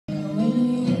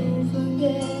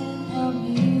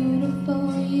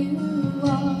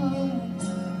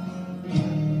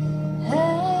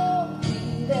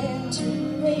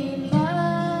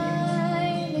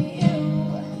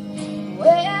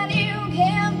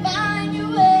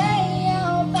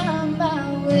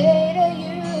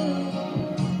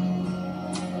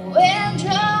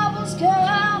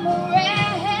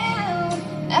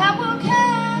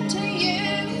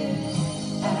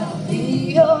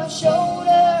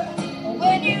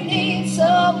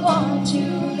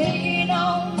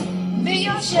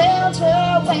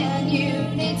shelter when you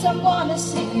need someone to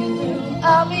see you through.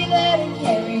 I'll be there to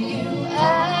carry you.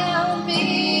 I'll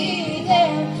be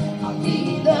there. I'll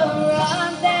be the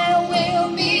rock that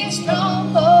will be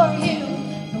strong for you,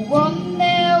 the one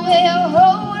that will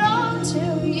hold on to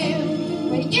you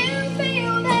when you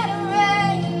feel that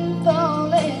rain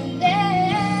falling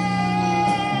down.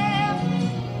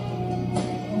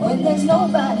 When there's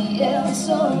nobody else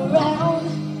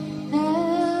around,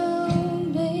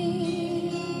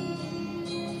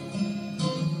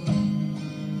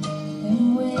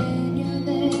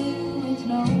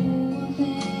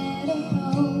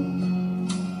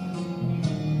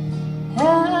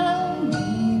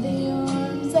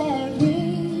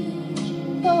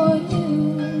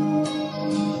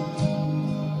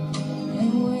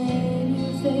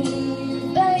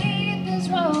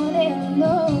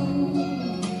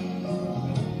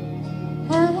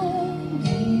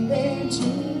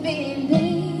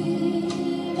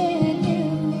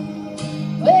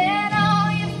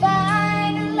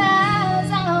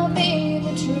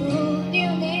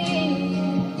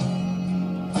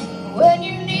 when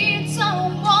you need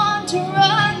someone to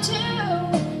run to,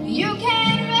 you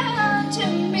can run to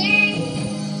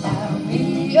me. I'll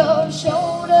be your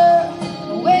shoulder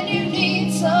when you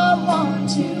need someone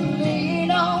to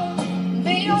lean on.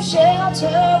 Be your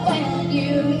shelter when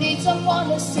you need someone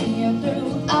to see you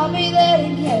through. I'll be there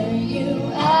to carry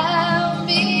you. I'll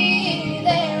be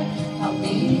there. I'll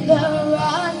be the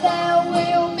rock that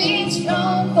will be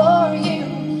strong for you,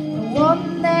 the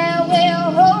one that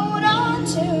will hold on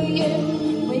to you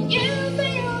when you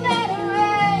feel that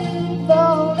rain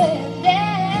falling down.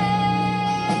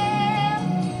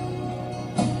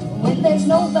 When there's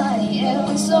nobody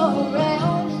else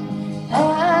around,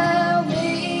 I'll be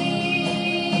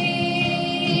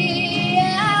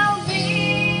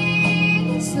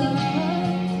the sun.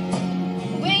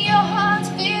 When your heart's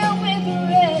filled with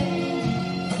rain,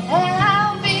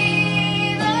 I'll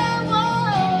be the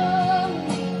one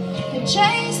to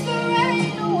chase the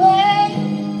rain away.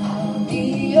 I'll be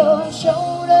your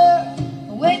shoulder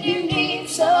when you need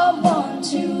someone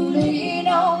to lean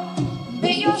on.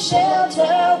 Be your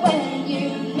shelter when you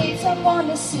need someone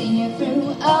to see you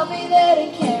through. I'll be there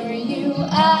to carry you.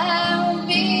 I'll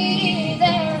be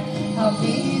there. I'll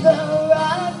be the